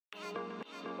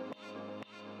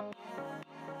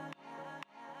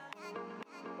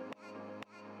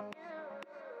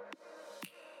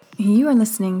You are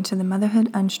listening to the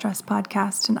Motherhood Unstressed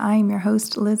podcast, and I am your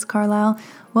host, Liz Carlisle.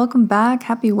 Welcome back.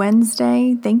 Happy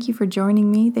Wednesday. Thank you for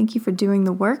joining me. Thank you for doing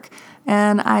the work.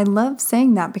 And I love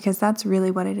saying that because that's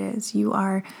really what it is. You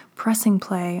are pressing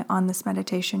play on this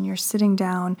meditation. You're sitting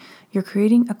down. You're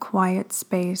creating a quiet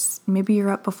space. Maybe you're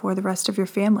up before the rest of your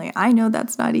family. I know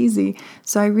that's not easy.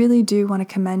 So I really do want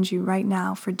to commend you right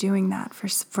now for doing that,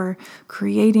 for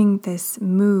creating this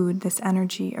mood, this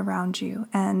energy around you.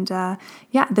 And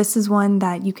this is one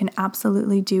that you can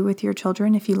absolutely do with your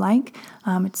children if you like.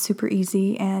 It's super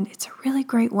easy, and it's a really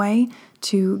great way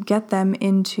to get them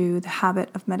into the habit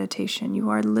of meditation. You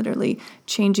are literally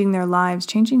changing their lives,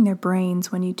 changing their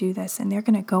brains when you do this, and they're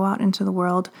going to go out into the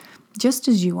world just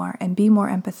as you are and be more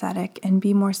empathetic and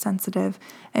be more sensitive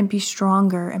and be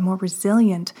stronger and more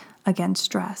resilient against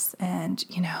stress. And,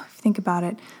 if you think about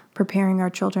it, preparing our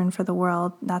children for the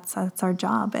world, that's our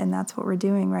job, and that's what we're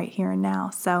doing right here and now.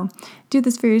 So do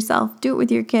this for yourself, do it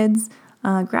with your kids,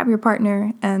 grab your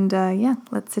partner, and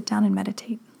let's sit down and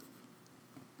meditate.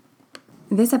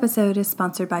 This episode is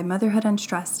sponsored by Motherhood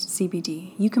Unstressed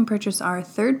CBD. You can purchase our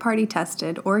third-party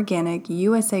tested, organic,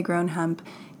 USA-grown hemp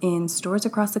in stores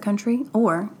across the country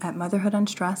or at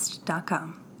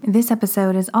motherhoodunstressed.com. This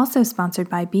episode is also sponsored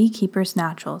by Beekeepers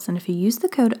Naturals, and if you use the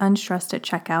code UNSTRESSED at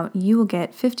checkout, you will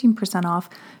get 15%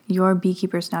 off your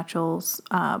Beekeepers Naturals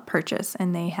purchase,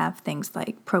 and they have things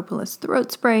like propolis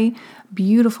throat spray,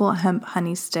 beautiful hemp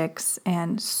honey sticks,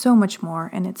 and so much more,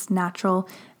 and it's natural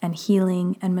and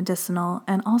healing and medicinal,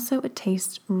 and also it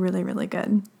tastes really, really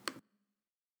good.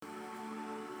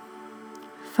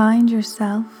 Find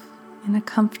yourself in a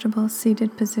comfortable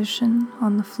seated position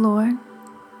on the floor,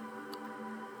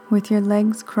 with your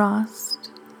legs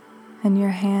crossed and your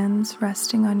hands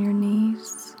resting on your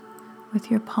knees,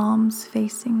 with your palms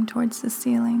facing towards the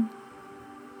ceiling.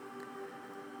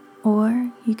 Or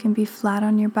you can be flat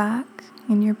on your back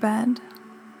in your bed.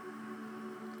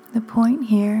 The point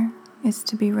here is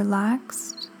to be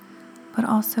relaxed, but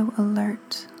also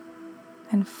alert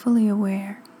and fully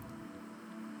aware.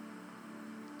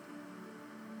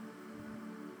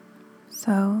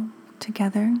 So,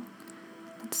 together,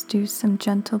 let's do some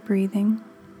gentle breathing.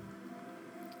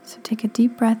 So take a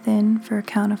deep breath in for a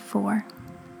count of 4.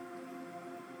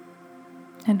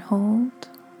 And hold.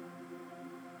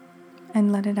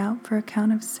 And let it out for a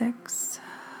count of 6.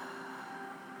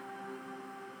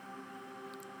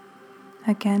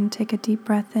 Again, take a deep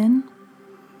breath in.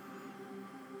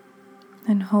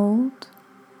 And hold.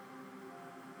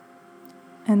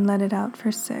 And let it out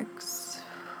for 6.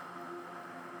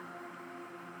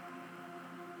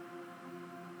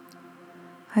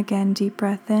 Again, deep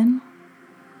breath in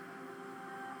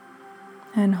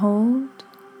and hold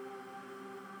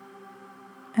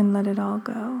and let it all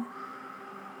go.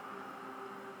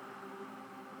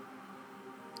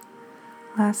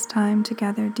 Last time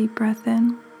together, deep breath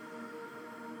in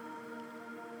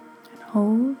and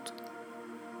hold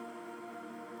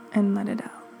and let it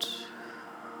out.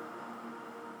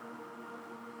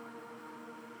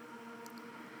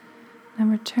 Now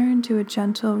return to a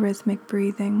gentle rhythmic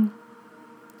breathing.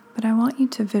 But I want you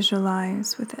to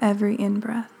visualize with every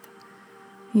in-breath,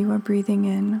 you are breathing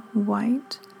in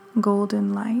white,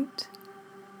 golden light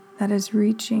that is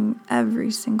reaching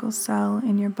every single cell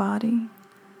in your body,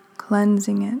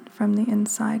 cleansing it from the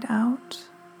inside out,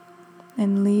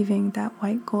 and leaving that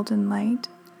white golden light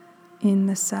in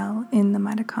the cell, in the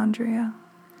mitochondria,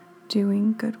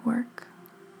 doing good work.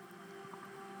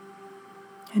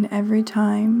 And every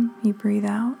time you breathe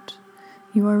out,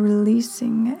 you are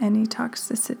releasing any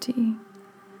toxicity,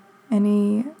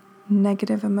 any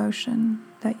negative emotion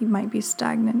that you might be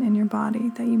stagnant in your body,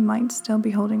 that you might still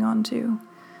be holding on to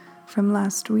from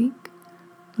last week,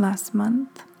 last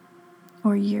month,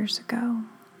 or years ago.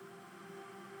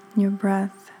 Your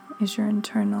breath is your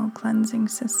internal cleansing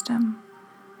system,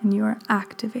 and you are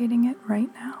activating it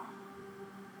right now.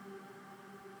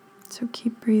 So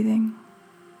keep breathing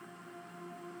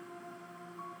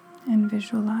and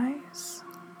visualize.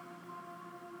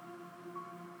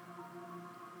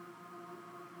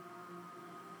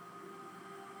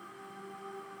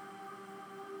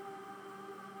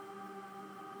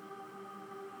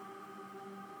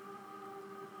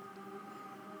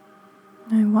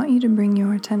 I want you to bring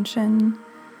your attention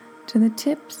to the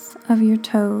tips of your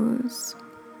toes.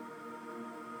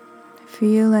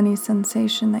 Feel any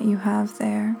sensation that you have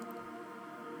there,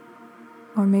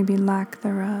 or maybe lack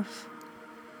thereof.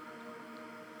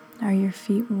 Are your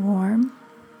feet warm?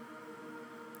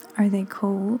 Are they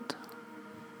cold?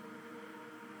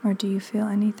 Or do you feel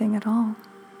anything at all?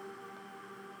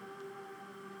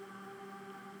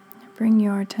 Bring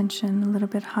your attention a little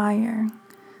bit higher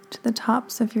to the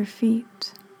tops of your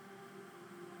feet,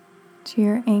 to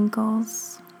your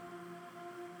ankles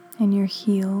and your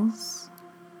heels,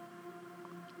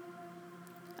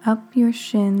 up your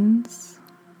shins,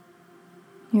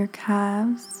 your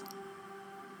calves,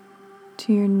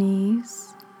 to your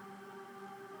knees,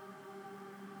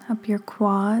 up your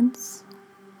quads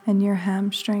and your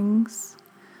hamstrings,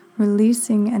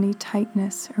 releasing any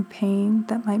tightness or pain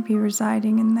that might be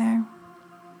residing in there.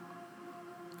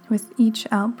 With each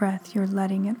out-breath, you're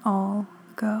letting it all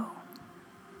go.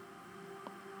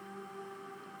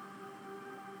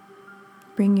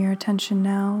 Bring your attention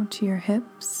now to your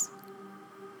hips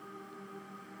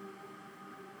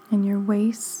and your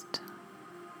waist,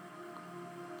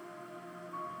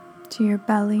 to your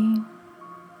belly.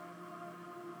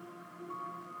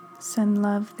 Send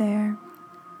love there.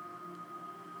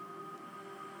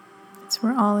 It's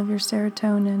where all of your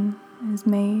serotonin is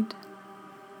made,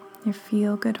 your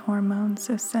feel-good hormones.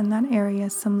 So send that area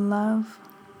some love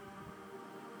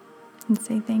and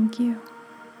say thank you.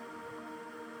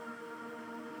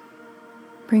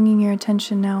 Bringing your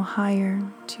attention now higher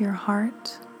to your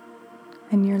heart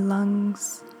and your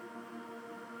lungs,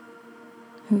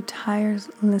 who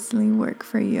tirelessly work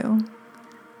for you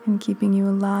and keeping you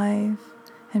alive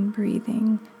and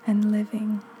breathing and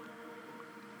living.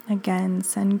 Again,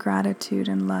 send gratitude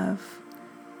and love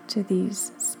to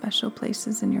these special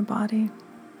places in your body.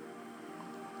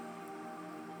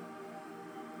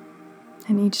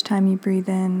 And each time you breathe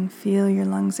in, feel your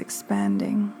lungs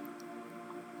expanding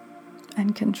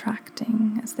and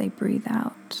contracting as they breathe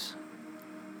out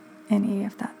any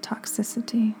of that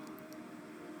toxicity.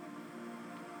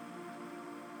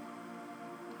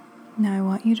 Now I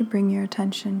want you to bring your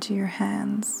attention to your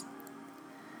hands,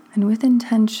 and with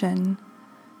intention,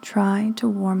 try to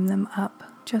warm them up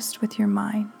just with your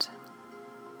mind.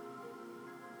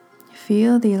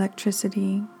 Feel the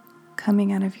electricity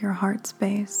coming out of your heart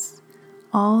space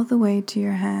all the way to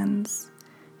your hands.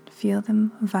 Feel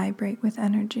them vibrate with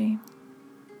energy.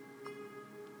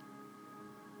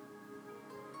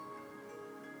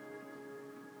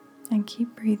 And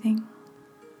keep breathing.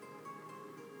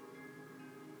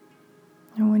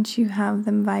 And once you have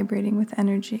them vibrating with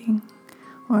energy,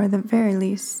 or at the very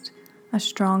least, a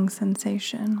strong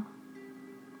sensation,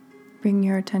 bring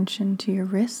your attention to your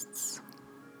wrists,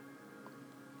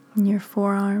 and your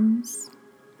forearms,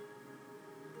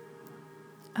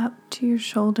 up to your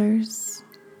shoulders,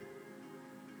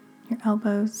 your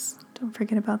elbows, don't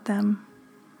forget about them,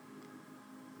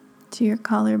 to your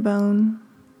collarbone,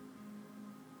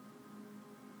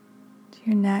 to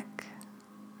your neck,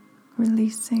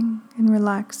 releasing and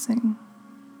relaxing,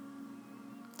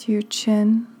 to your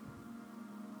chin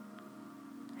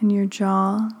and your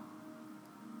jaw,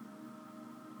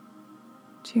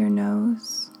 to your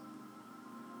nose,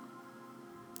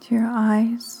 to your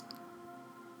eyes,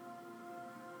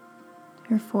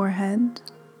 your forehead,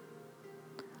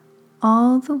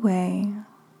 all the way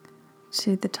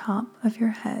to the top of your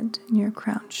head and your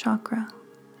crown chakra.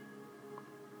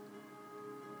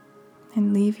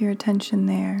 And leave your attention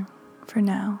there for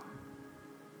now.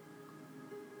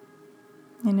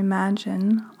 And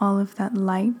imagine all of that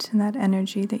light and that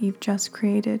energy that you've just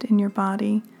created in your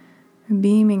body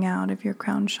beaming out of your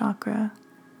crown chakra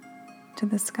to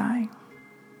the sky,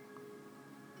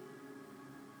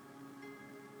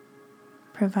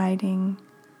 providing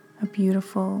a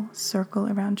beautiful circle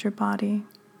around your body,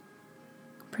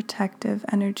 protective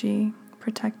energy,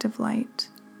 protective light,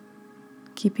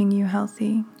 keeping you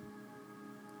healthy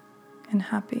and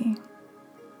happy.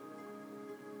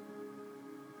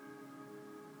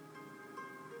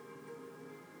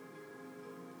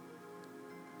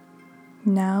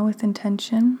 Now, with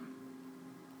intention,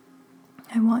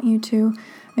 I want you to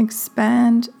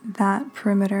expand that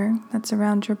perimeter that's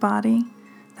around your body,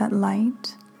 that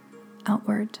light,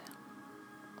 outward.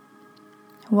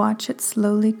 Watch it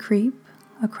slowly creep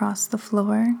across the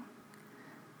floor,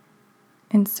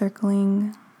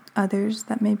 encircling others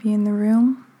that may be in the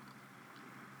room,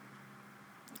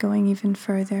 going even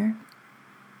further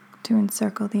to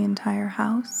encircle the entire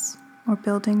house or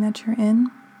building that you're in.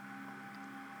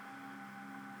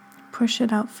 Push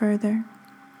it out further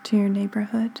to your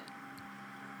neighborhood.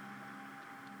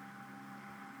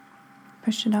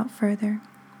 Push it out further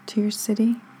to your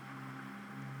city.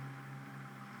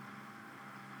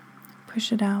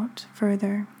 Push it out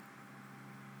further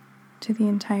to the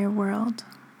entire world.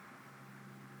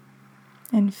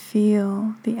 And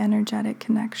feel the energetic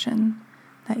connection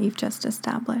that you've just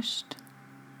established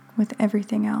with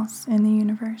everything else in the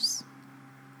universe.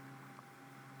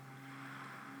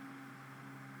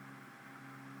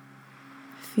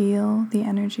 feel the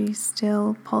energy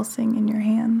still pulsing in your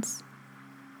hands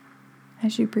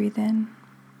as you breathe in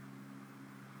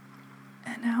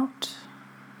and out.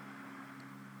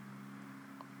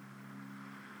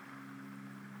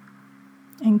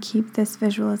 And keep this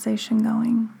visualization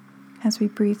going as we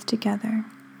breathe together,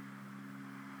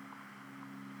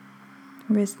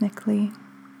 rhythmically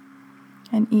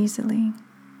and easily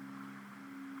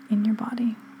in your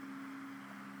body.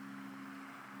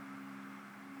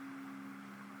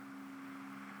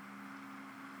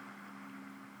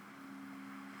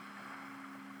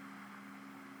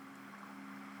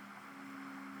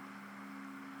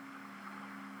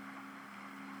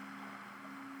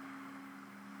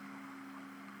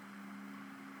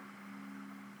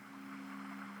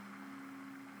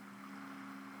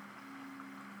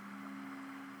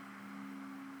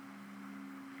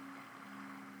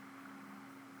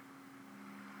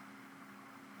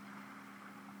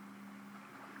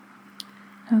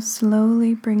 Now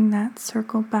slowly bring that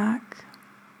circle back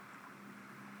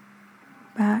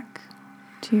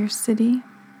to your city,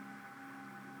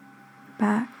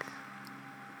 back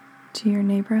to your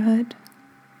neighborhood,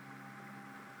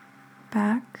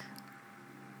 back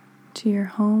to your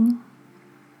home,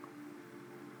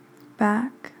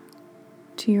 back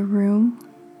to your room,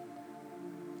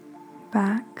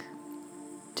 back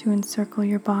to encircle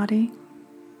your body,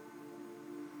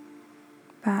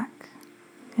 back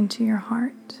into your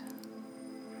heart.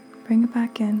 Bring it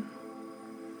back in.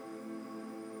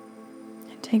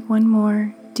 And take one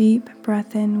more deep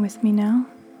breath in with me now.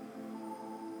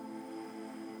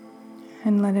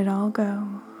 And let it all go.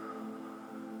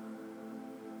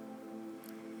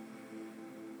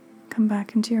 Come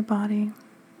back into your body,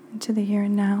 into the here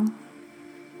and now.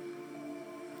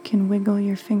 You can wiggle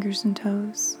your fingers and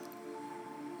toes.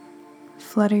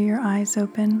 Flutter your eyes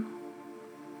open.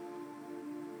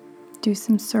 Do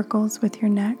some circles with your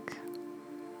neck.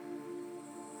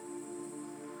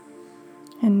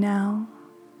 And now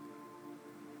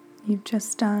you've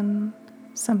just done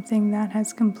something that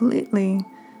has completely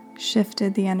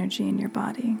shifted the energy in your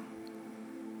body.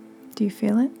 Do you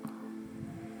feel it?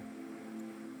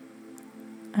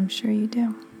 I'm sure you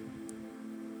do.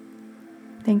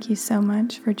 Thank you so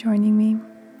much for joining me.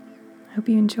 I hope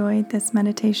you enjoyed this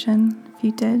meditation. If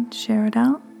you did, share it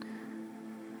out.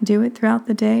 Do it throughout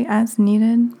the day as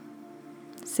needed.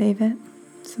 Save it.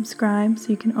 Subscribe so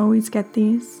you can always get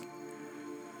these.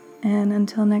 And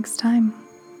until next time,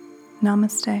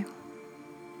 namaste.